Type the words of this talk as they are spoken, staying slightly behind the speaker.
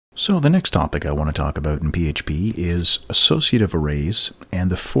So the next topic I want to talk about in PHP is associative arrays and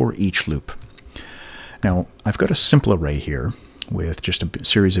the for each loop. Now, I've got a simple array here with just a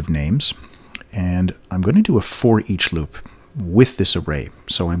series of names, and I'm going to do a for each loop with this array.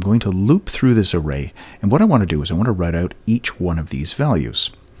 So I'm going to loop through this array, and what I want to do is I want to write out each one of these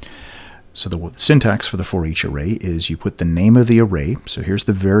values. So the syntax for the for each array is you put the name of the array, so here's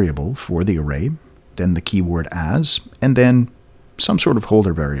the variable for the array, then the keyword as, and then some sort of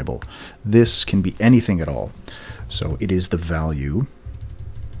holder variable. This can be anything at all. So it is the value,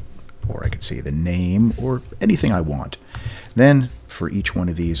 or I could say the name, or anything I want. Then for each one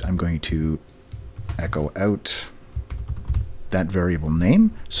of these, I'm going to echo out that variable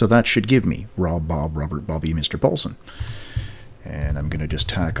name. So that should give me Rob, Bob, Robert, Bobby, Mr. Paulson. And I'm going to just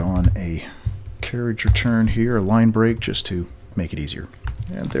tack on a carriage return here, a line break, just to make it easier.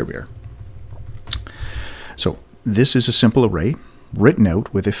 And there we are. So this is a simple array written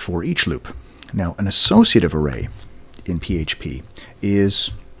out with a for each loop. Now, an associative array in PHP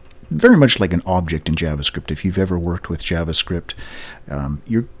is very much like an object in JavaScript. If you've ever worked with JavaScript,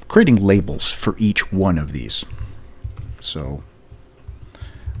 you're creating labels for each one of these. So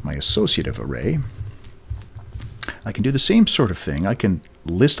my associative array, I can do the same sort of thing. I can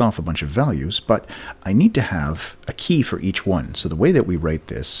list off a bunch of values, but I need to have a key for each one. So the way that we write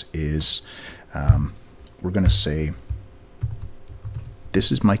this is we're going to say this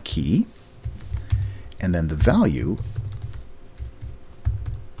is my key, and then the value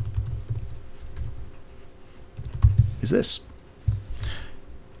is this.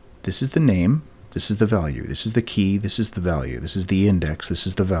 This is the name, this is the value, this is the key, this is the value, this is the index, this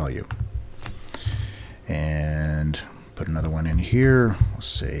is the value. And put another one in here, we'll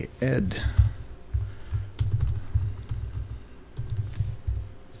say ed.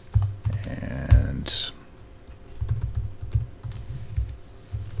 And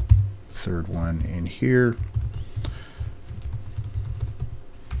third one in here.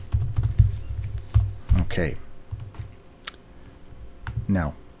 Okay.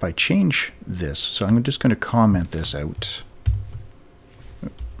 Now, if I change this, so I'm just going to comment this out.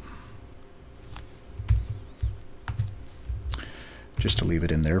 Just to leave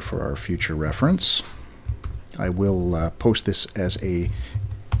it in there for our future reference. I will post this as a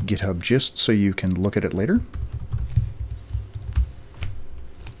GitHub gist so you can look at it later.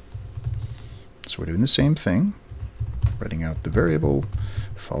 So we're doing the same thing, writing out the variable,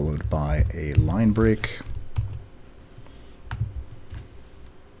 followed by a line break.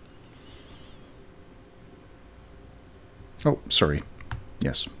 Oh, sorry.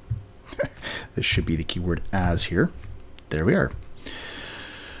 Yes. This should be the keyword as here. There we are.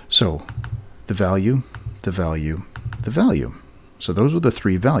 So the value, the value, the value. So those are the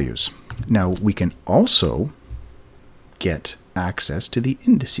three values. Now we can also get access to the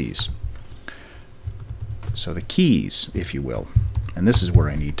indices. So the keys, if you will. And this is where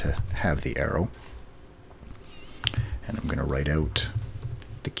I need to have the arrow. And I'm going to write out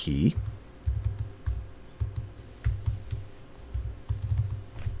the key.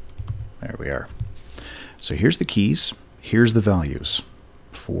 There we are. So here's the keys, here's the values.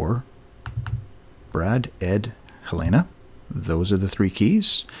 For Brad, Ed, Helena, those are the three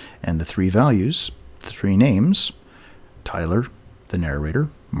keys, and the three values, the three names, Tyler, the narrator,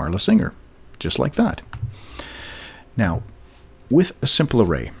 Marla Singer, just like that. Now, with a simple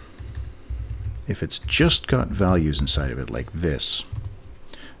array, if it's just got values inside of it like this,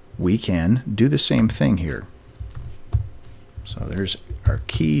 we can do the same thing here. So there's our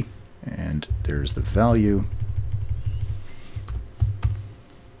key, and there's the value.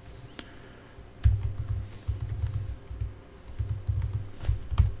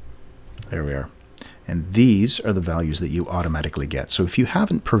 There we are. And these are the values that you automatically get. So if you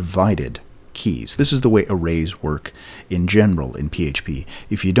haven't provided keys, this is the way arrays work in general in PHP.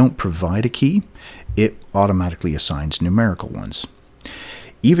 If you don't provide a key, it automatically assigns numerical ones.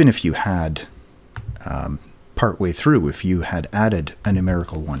 Even if you had, partway through, if you had added a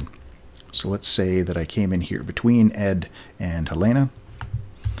numerical one. So let's say that I came in here between Ed and Helena,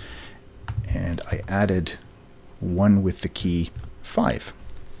 and I added one with the key 5.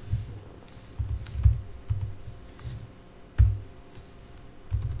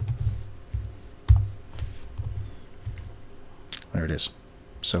 There it is.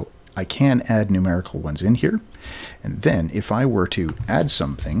 So I can add numerical ones in here, and then if I were to add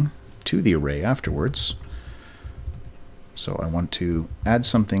something to the array afterwards, so I want to add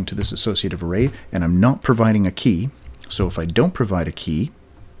something to this associative array, and I'm not providing a key, so if I don't provide a key,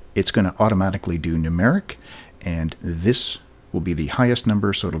 it's going to automatically do numeric, and this will be the highest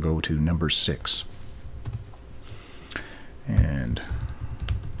number, so it'll go to number 6. And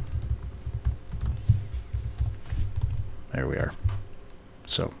There we are.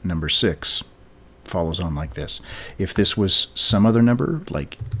 So number 6 follows on like this. If this was some other number,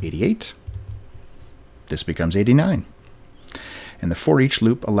 like 88, this becomes 89. And the for each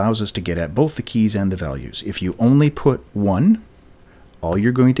loop allows us to get at both the keys and the values. If you only put 1, all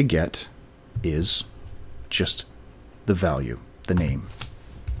you're going to get is just the value, the name,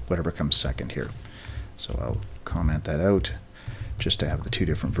 whatever comes second here. So I'll comment that out just to have the 2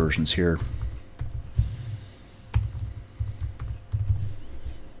 different versions here.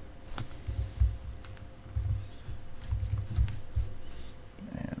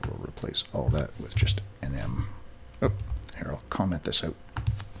 And we'll replace all that with just an M. Oh, here, I'll comment this out.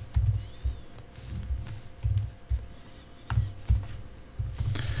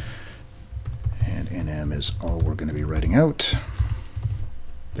 And NM is all we're going to be writing out.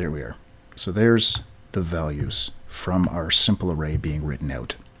 There we are. So there's the values from our simple array being written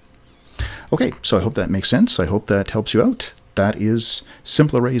out. Okay, so I hope that makes sense. I hope that helps you out. That is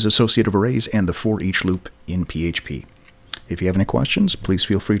simple arrays, associative arrays, and the for each loop in PHP. If you have any questions, please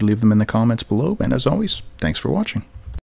feel free to leave them in the comments below. And as always, thanks for watching.